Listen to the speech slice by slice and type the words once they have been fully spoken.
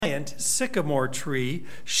giant sycamore tree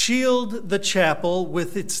shield the chapel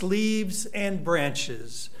with its leaves and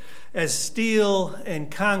branches, as steel and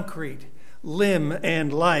concrete, limb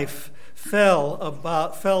and life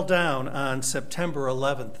fell down on September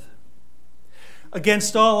 11th.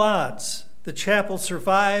 Against all odds, the chapel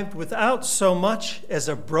survived without so much as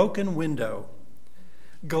a broken window.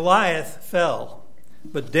 Goliath fell,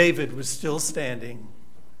 but David was still standing.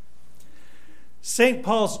 St.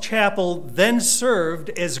 Paul's Chapel then served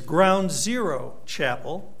as Ground Zero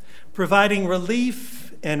Chapel, providing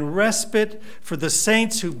relief and respite for the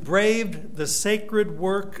saints who braved the sacred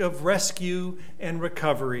work of rescue and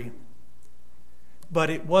recovery. But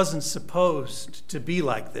it wasn't supposed to be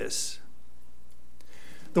like this.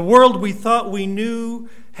 The world we thought we knew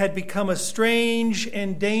had become a strange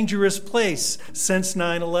and dangerous place since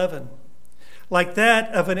 9/11. Like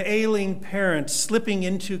that of an ailing parent slipping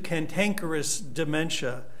into cantankerous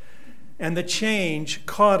dementia, and the change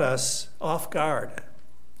caught us off guard.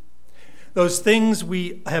 Those things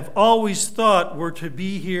we have always thought were to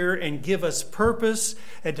be here and give us purpose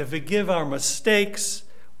and to forgive our mistakes,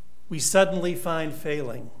 we suddenly find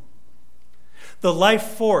failing. The life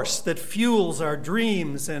force that fuels our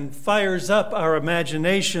dreams and fires up our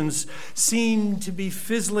imaginations seem to be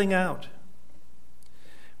fizzling out.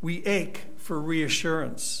 We ache for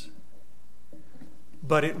reassurance.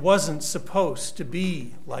 But it wasn't supposed to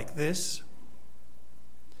be like this.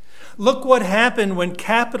 Look what happened when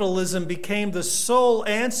capitalism became the sole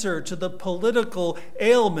answer to the political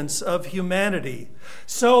ailments of humanity,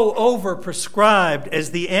 so overprescribed as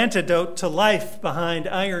the antidote to life behind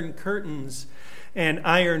iron curtains and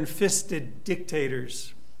iron-fisted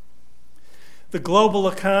dictators. The global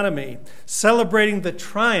economy, celebrating the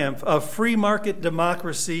triumph of free market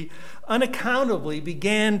democracy, unaccountably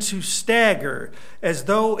began to stagger as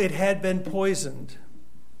though it had been poisoned.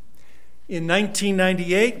 In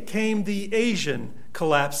 1998 came the Asian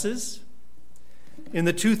collapses. In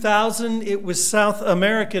the 2000s, it was South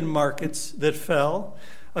American markets that fell,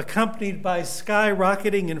 accompanied by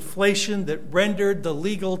skyrocketing inflation that rendered the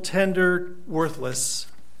legal tender worthless.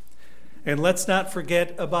 And let's not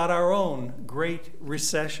forget about our own Great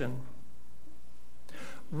Recession.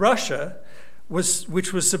 Russia,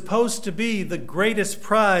 which was supposed to be the greatest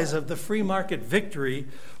prize of the free market victory,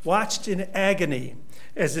 watched in agony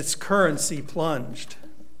as its currency plunged.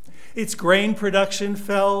 Its grain production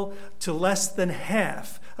fell to less than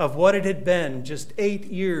half of what it had been just 8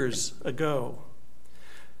 years ago.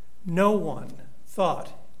 No one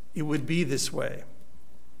thought it would be this way.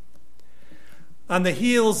 On the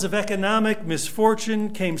heels of economic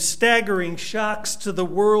misfortune came staggering shocks to the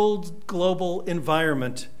world's global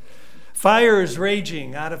environment. Fires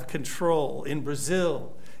raging out of control in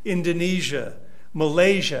Brazil, Indonesia,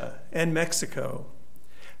 Malaysia, and Mexico.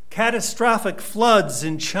 Catastrophic floods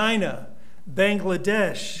in China,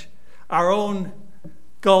 Bangladesh, our own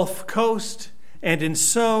Gulf Coast, and in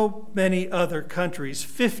so many other countries,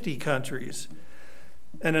 50 countries.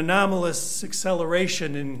 An anomalous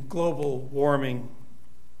acceleration in global warming.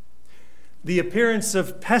 The appearance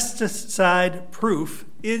of pesticide-proof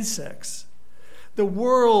insects. The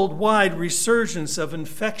worldwide resurgence of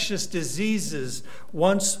infectious diseases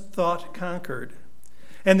once thought conquered,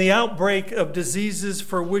 and the outbreak of diseases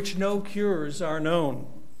for which no cures are known.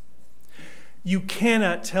 You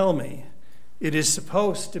cannot tell me it is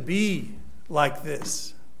supposed to be like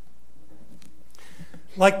this.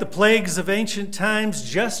 Like the plagues of ancient times,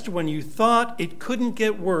 just when you thought it couldn't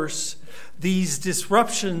get worse, these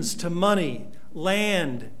disruptions to money,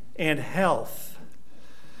 land, and health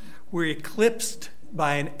were eclipsed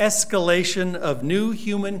by an escalation of new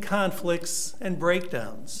human conflicts and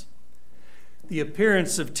breakdowns. The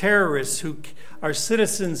appearance of terrorists who are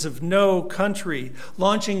citizens of no country,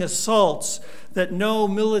 launching assaults that no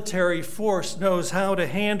military force knows how to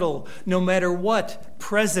handle, no matter what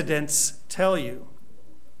presidents tell you.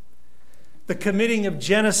 The committing of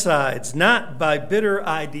genocides, not by bitter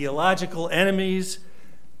ideological enemies,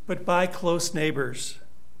 but by close neighbors.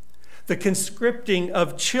 The conscripting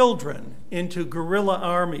of children into guerrilla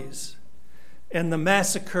armies, and the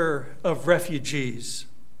massacre of refugees.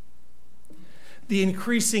 The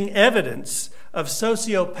increasing evidence of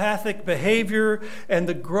sociopathic behavior and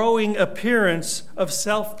the growing appearance of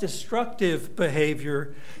self-destructive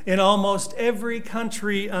behavior in almost every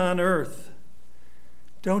country on earth.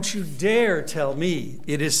 Don't you dare tell me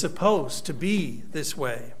it is supposed to be this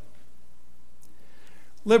way.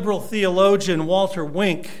 Liberal theologian Walter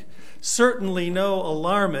Wink, certainly no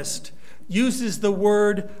alarmist, uses the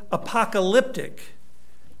word apocalyptic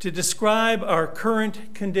to describe our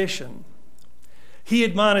current condition. He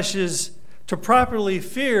admonishes To properly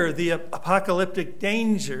fear the apocalyptic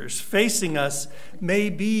dangers facing us may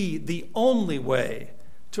be the only way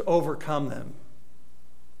to overcome them.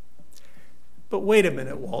 But wait a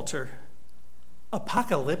minute, Walter.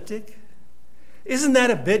 Apocalyptic? Isn't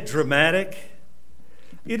that a bit dramatic?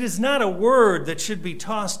 It is not a word that should be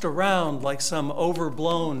tossed around like some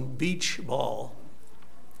overblown beach ball.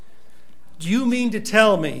 Do you mean to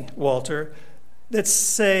tell me, Walter, that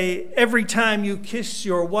say every time you kiss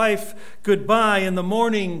your wife goodbye in the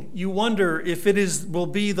morning, you wonder if will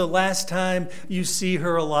be the last time you see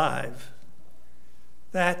her alive?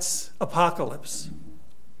 That's apocalypse.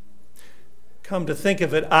 Come to think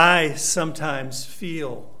of it, I sometimes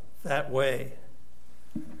feel that way.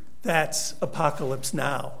 That's apocalypse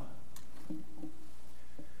now.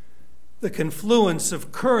 The confluence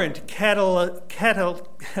of current cataclysmic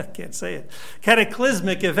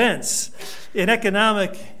events in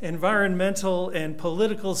economic, environmental, and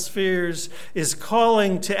political spheres is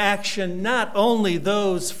calling to action not only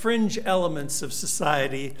those fringe elements of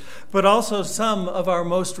society, but also some of our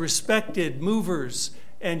most respected movers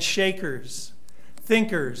and shakers,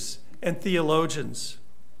 thinkers and theologians.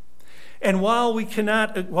 And while they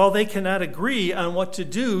cannot agree on what to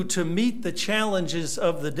do to meet the challenges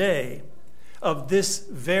of the day, of this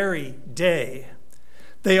very day,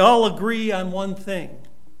 they all agree on one thing.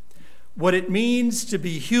 What it means to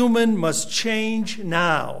be human must change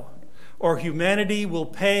now, or humanity will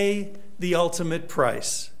pay the ultimate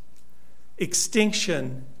price.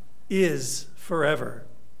 Extinction is forever.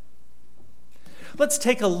 Let's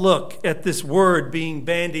take a look at this word being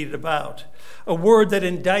bandied about, a word that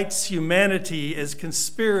indicts humanity as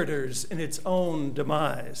conspirators in its own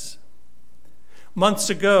demise. Months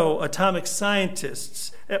ago, atomic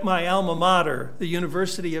scientists at my alma mater, the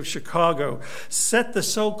University of Chicago, set the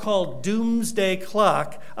so-called doomsday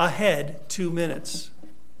clock ahead 2 minutes.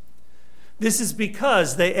 This is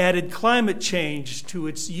because they added climate change to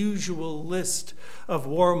its usual list of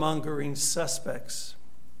warmongering suspects.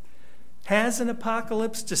 Has an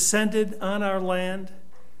apocalypse descended on our land,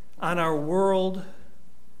 on our world?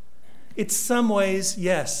 In some ways,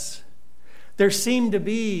 yes. There seem to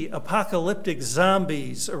be apocalyptic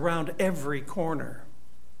zombies around every corner.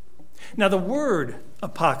 Now, the word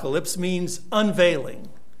apocalypse means unveiling,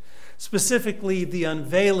 specifically the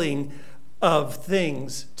unveiling of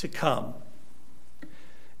things to come.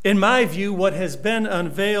 In my view, what has been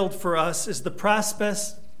unveiled for us is the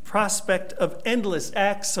prospect of endless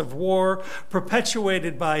acts of war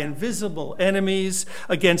perpetuated by invisible enemies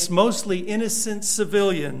against mostly innocent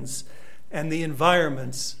civilians and the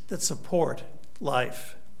environments that support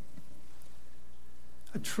life.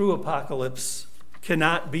 A true apocalypse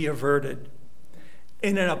cannot be averted.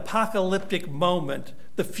 In an apocalyptic moment,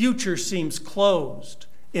 the future seems closed,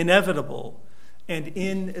 inevitable, and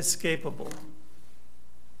inescapable.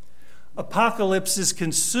 Apocalypse is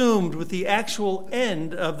consumed with the actual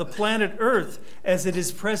end of the planet Earth as it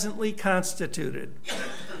is presently constituted.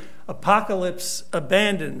 Apocalypse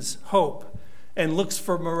abandons hope and looks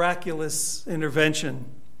for miraculous intervention.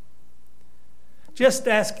 Just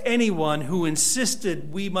ask anyone who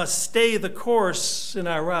insisted we must stay the course in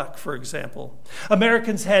Iraq, for example.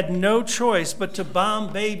 Americans had no choice but to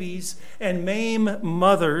bomb babies and maim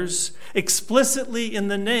mothers explicitly in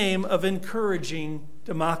the name of encouraging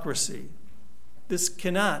democracy. This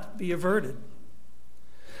cannot be averted.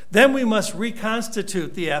 Then we must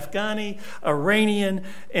reconstitute the Afghani, Iranian,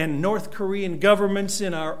 and North Korean governments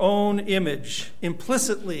in our own image,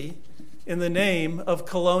 implicitly in the name of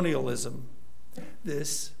colonialism.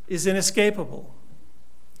 This is inescapable.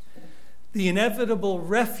 The inevitable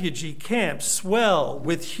refugee camps swell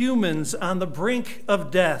with humans on the brink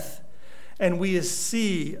of death, and we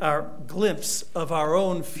see our glimpse of our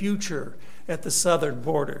own future at the southern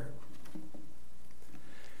border.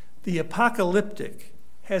 The apocalyptic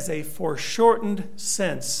has a foreshortened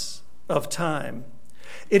sense of time.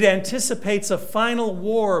 It anticipates a final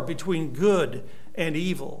war between good and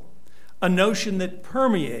evil, a notion that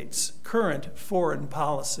permeates current foreign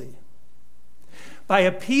policy. By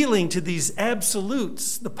appealing to these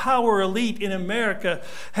absolutes, the power elite in America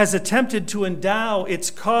has attempted to endow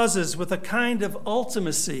its causes with a kind of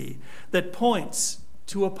ultimacy that points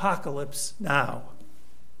to apocalypse now.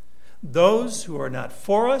 Those who are not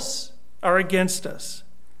for us are against us.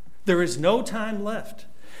 There is no time left.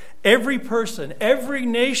 Every person, every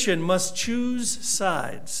nation must choose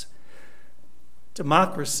sides.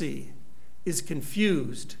 Democracy is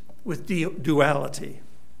confused with duality.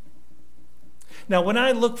 Now, when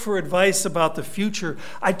I look for advice about the future,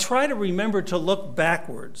 I try to remember to look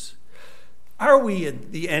backwards. Are we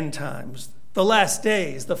in the end times, the last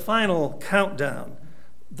days, the final countdown?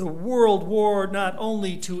 the world war not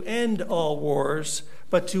only to end all wars,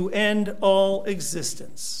 but to end all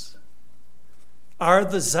existence. Are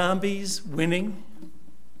the zombies winning?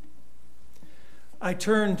 I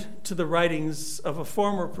turned to the writings of a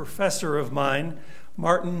former professor of mine,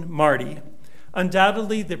 Martin Marty,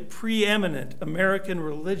 undoubtedly the preeminent American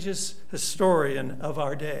religious historian of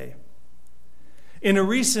our day. In a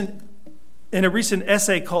recent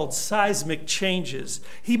essay called Seismic Changes,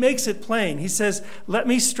 he makes it plain. He says, "Let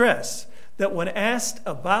me stress that when asked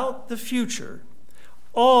about the future,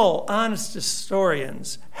 all honest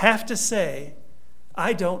historians have to say,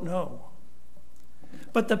 'I don't know.'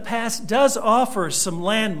 But the past does offer some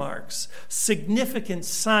landmarks, significant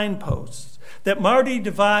signposts that Marty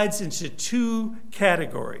divides into two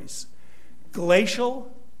categories,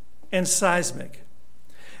 glacial and seismic.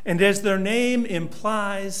 And as their name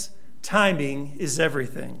implies, timing is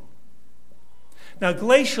everything." Now,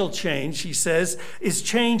 glacial change, he says, is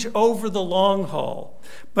change over the long haul,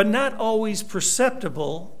 but not always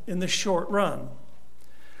perceptible in the short run.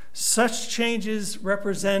 Such changes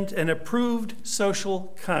represent an approved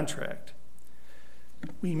social contract.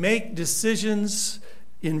 We make decisions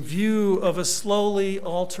in view of a slowly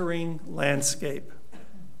altering landscape.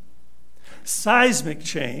 Seismic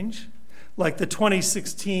change, like the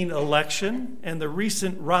 2016 election and the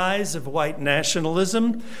recent rise of white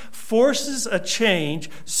nationalism, forces a change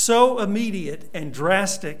so immediate and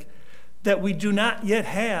drastic that we do not yet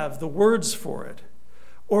have the words for it,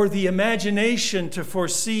 or the imagination to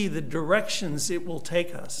foresee the directions it will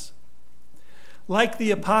take us. Like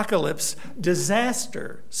the apocalypse,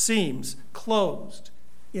 disaster seems closed,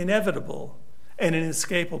 inevitable, and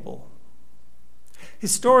inescapable.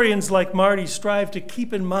 Historians like Marty strive to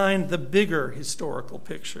keep in mind the bigger historical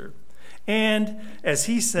picture. And, as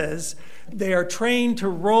he says, they are trained to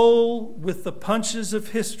roll with the punches of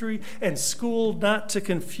history and schooled not to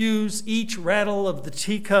confuse each rattle of the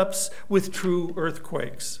teacups with true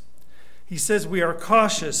earthquakes. He says we are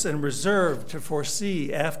cautious and reserved to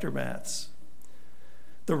foresee aftermaths.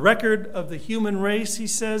 The record of the human race, he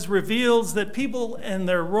says, reveals that people and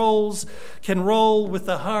their roles can roll with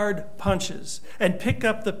the hard punches and pick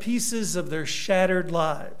up the pieces of their shattered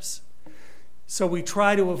lives. So we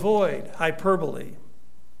try to avoid hyperbole.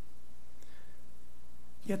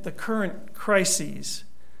 Yet the current crises,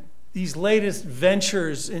 these latest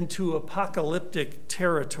ventures into apocalyptic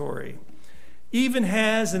territory, even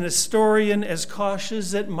has an historian as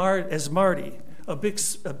cautious as Marty, a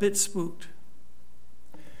bit spooked.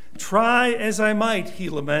 "Try as I might," he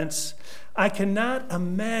laments, "I cannot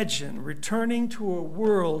imagine returning to a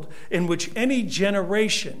world in which any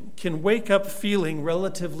generation can wake up feeling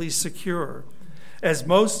relatively secure, as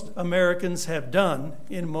most Americans have done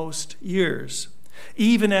in most years,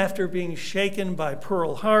 even after being shaken by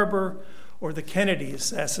Pearl Harbor or the Kennedy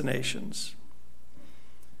assassinations."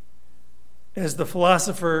 As the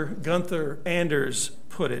philosopher Gunther Anders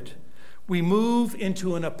put it, we move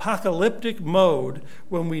into an apocalyptic mode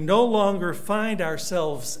when we no longer find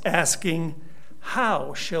ourselves asking,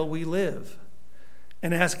 "How shall we live?"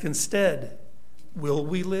 and ask instead, "Will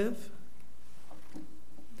we live?"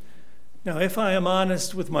 Now, if I am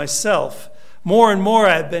honest with myself, more and more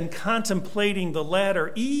I've been contemplating the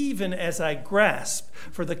latter, even as I grasp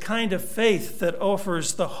for the kind of faith that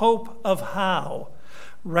offers the hope of how,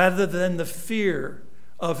 rather than the fear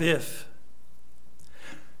of if.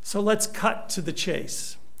 So let's cut to the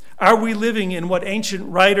chase. Are we living in what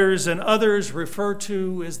ancient writers and others refer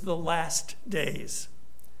to as the last days?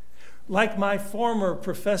 Like my former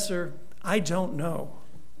professor, I don't know.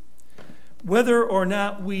 Whether or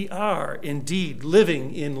not we are indeed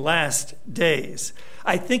living in last days,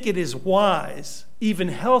 I think it is wise, even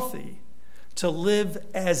healthy, to live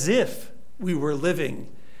as if we were living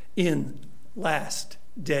in last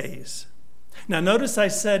days. Now, notice I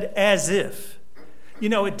said as if. You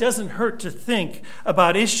know, it doesn't hurt to think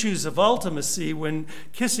about issues of ultimacy when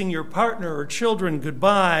kissing your partner or children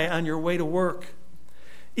goodbye on your way to work.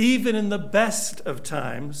 Even in the best of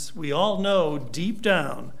times, we all know deep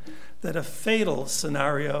down that a fatal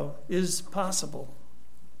scenario is possible.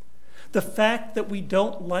 The fact that we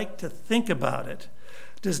don't like to think about it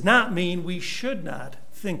does not mean we should not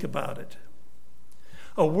think about it.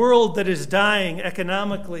 A world that is dying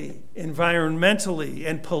economically, environmentally,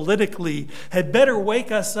 and politically had better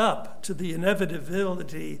wake us up to the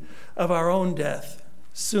inevitability of our own death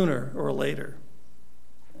sooner or later.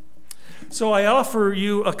 So I offer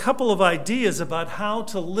you a couple of ideas about how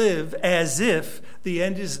to live as if the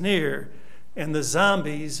end is near and the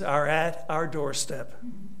zombies are at our doorstep.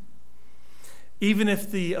 Even if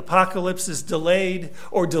the apocalypse is delayed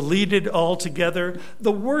or deleted altogether,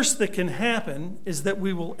 the worst that can happen is that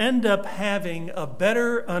we will end up having a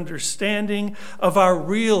better understanding of our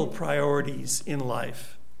real priorities in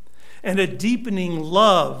life and a deepening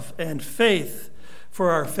love and faith for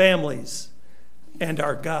our families and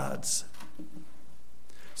our gods.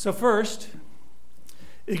 So first,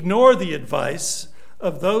 ignore the advice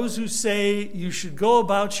of those who say you should go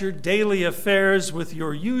about your daily affairs with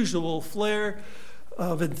your usual flair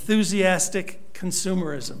of enthusiastic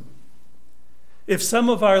consumerism. If some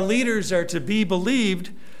of our leaders are to be believed,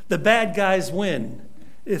 the bad guys win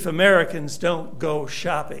if Americans don't go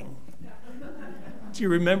shopping. Do you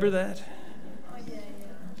remember that?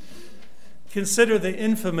 Consider the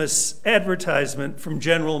infamous advertisement from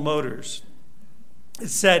General Motors. It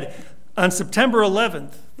said, "On September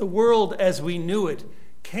 11th, the world as we knew it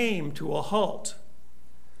came to a halt."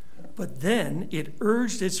 But then it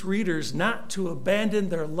urged its readers not to abandon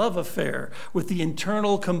their love affair with the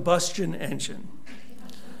internal combustion engine.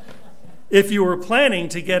 If you were planning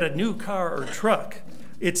to get a new car or truck,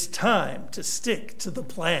 it's time to stick to the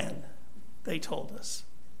plan, they told us.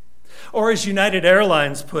 Or as United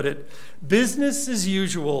Airlines put it, business as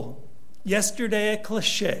usual, yesterday a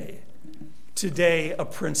cliche, today a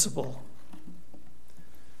principle.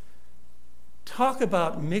 Talk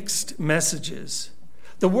about mixed messages.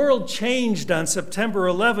 The world changed on September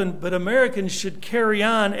 11, but Americans should carry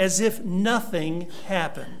on as if nothing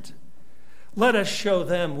happened. Let us show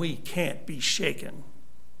them we can't be shaken.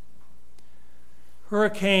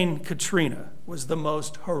 Hurricane Katrina was the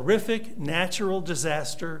most horrific natural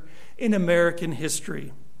disaster in American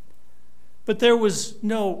history, but there was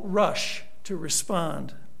no rush to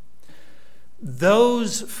respond.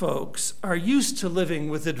 Those folks are used to living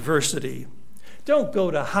with adversity. Don't go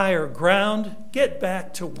to higher ground. Get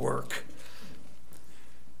back to work.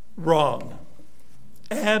 Wrong.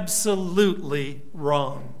 Absolutely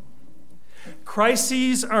wrong.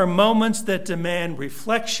 Crises are moments that demand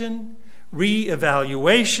reflection,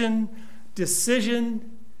 reevaluation,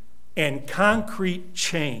 decision, and concrete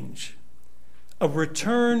change. A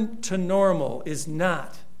return to normal is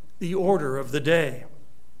not the order of the day.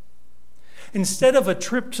 Instead of a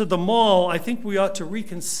trip to the mall, I think we ought to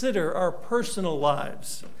reconsider our personal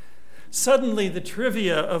lives. Suddenly, the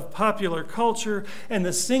trivia of popular culture and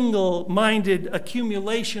the single-minded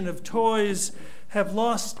accumulation of toys have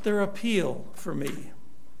lost their appeal for me.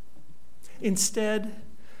 Instead,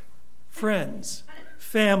 friends,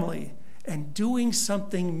 family, and doing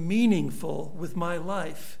something meaningful with my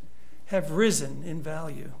life have risen in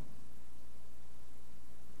value.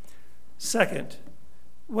 Second,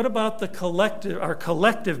 what about our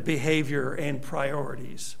collective behavior and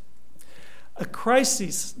priorities? A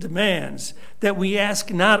crisis demands that we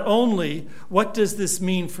ask not only, what does this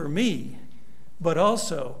mean for me, but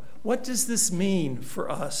also, what does this mean for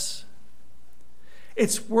us?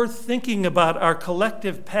 It's worth thinking about our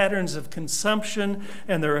collective patterns of consumption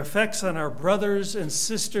and their effects on our brothers and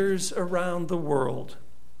sisters around the world.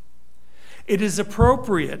 It is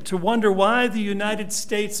appropriate to wonder why the United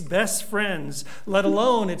States' best friends, let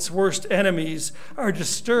alone its worst enemies, are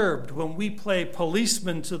disturbed when we play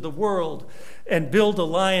policeman to the world and build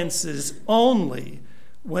alliances only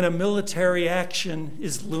when a military action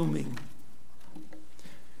is looming.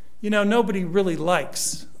 You know, nobody really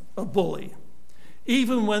likes a bully,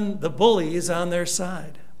 even when the bully is on their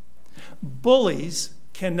side. Bullies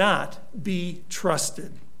cannot be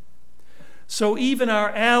trusted. So even our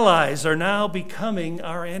allies are now becoming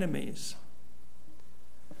our enemies.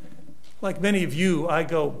 Like many of you, I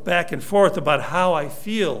go back and forth about how I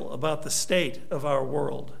feel about the state of our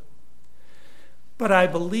world. But I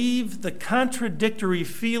believe the contradictory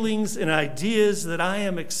feelings and ideas that I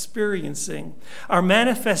am experiencing are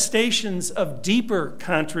manifestations of deeper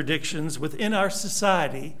contradictions within our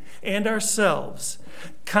society and ourselves,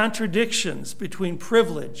 contradictions between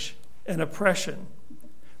privilege and oppression,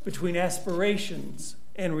 between aspirations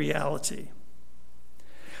and reality.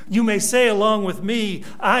 You may say along with me,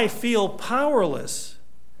 I feel powerless.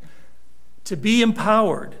 To be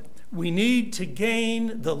empowered, we need to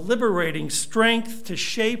gain the liberating strength to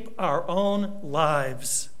shape our own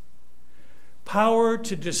lives. Power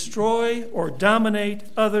to destroy or dominate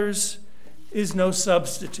others is no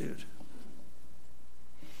substitute.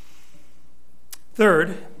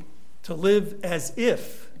 Third, to live as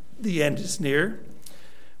if the end is near.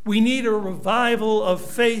 We need a revival of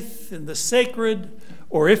faith in the sacred,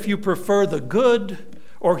 or if you prefer, the good,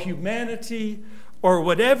 or humanity, or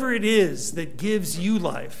whatever it is that gives you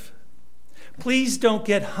life. Please don't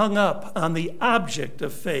get hung up on the object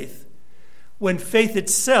of faith when faith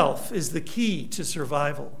itself is the key to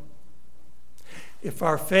survival. If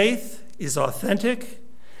our faith is authentic,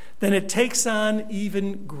 then it takes on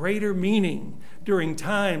even greater meaning during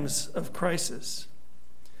times of crisis.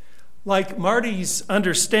 Like Marty's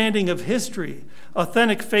understanding of history,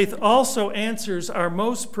 authentic faith also answers our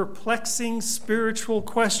most perplexing spiritual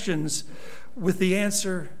questions with the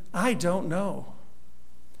answer, I don't know.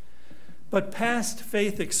 But past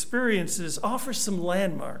faith experiences offer some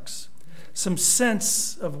landmarks, some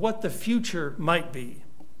sense of what the future might be.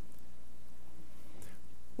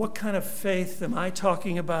 What kind of faith am I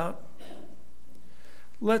talking about?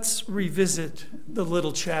 Let's revisit the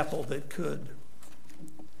little chapel that could.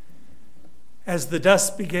 As the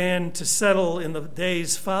dust began to settle in the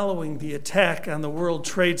days following the attack on the World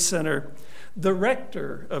Trade Center, the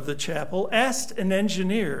rector of the chapel asked an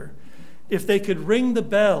engineer if they could ring the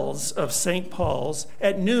bells of St. Paul's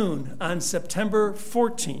at noon on September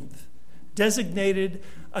 14th, designated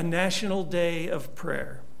a national day of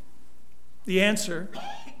prayer. The answer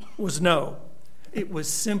was no. It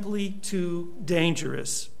was simply too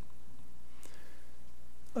dangerous.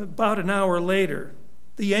 About an hour later,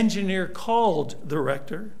 the engineer called the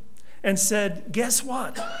rector and said, guess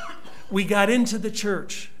what? We got into the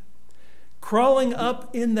church. Crawling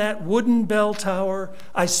up in that wooden bell tower,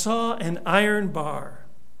 I saw an iron bar.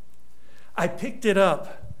 I picked it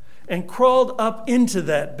up and crawled up into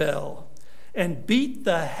that bell and beat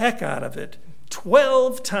the heck out of it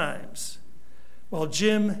 12 times while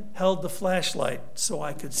Jim held the flashlight so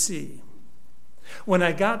I could see. When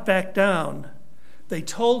I got back down, they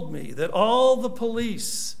told me that all the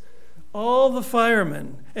police, all the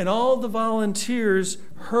firemen, and all the volunteers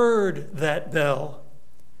heard that bell.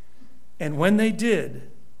 And when they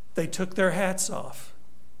did, they took their hats off.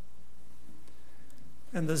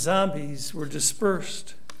 And the zombies were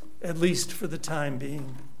dispersed, at least for the time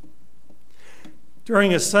being.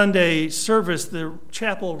 During a Sunday service, the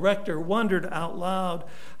chapel rector wondered out loud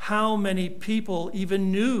how many people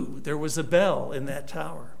even knew there was a bell in that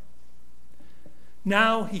tower.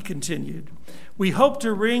 Now, he continued, we hope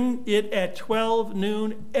to ring it at 12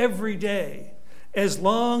 noon every day, as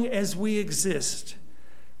long as we exist,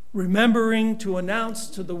 remembering to announce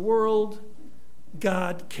to the world,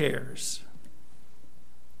 God cares.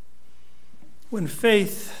 When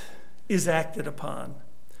faith is acted upon,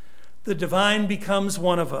 the divine becomes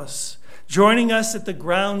one of us, joining us at the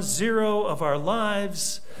ground zero of our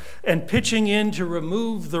lives and pitching in to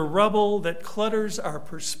remove the rubble that clutters our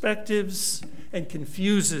perspectives and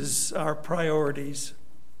confuses our priorities.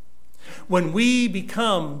 When we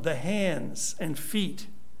become the hands and feet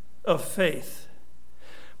of faith,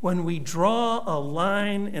 when we draw a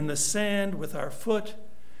line in the sand with our foot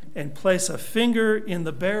and place a finger in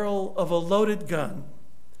the barrel of a loaded gun,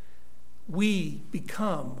 we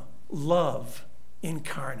become love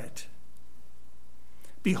incarnate.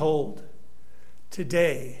 Behold,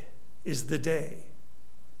 today is the day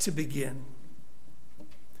to begin.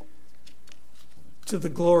 To the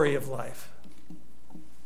glory of life.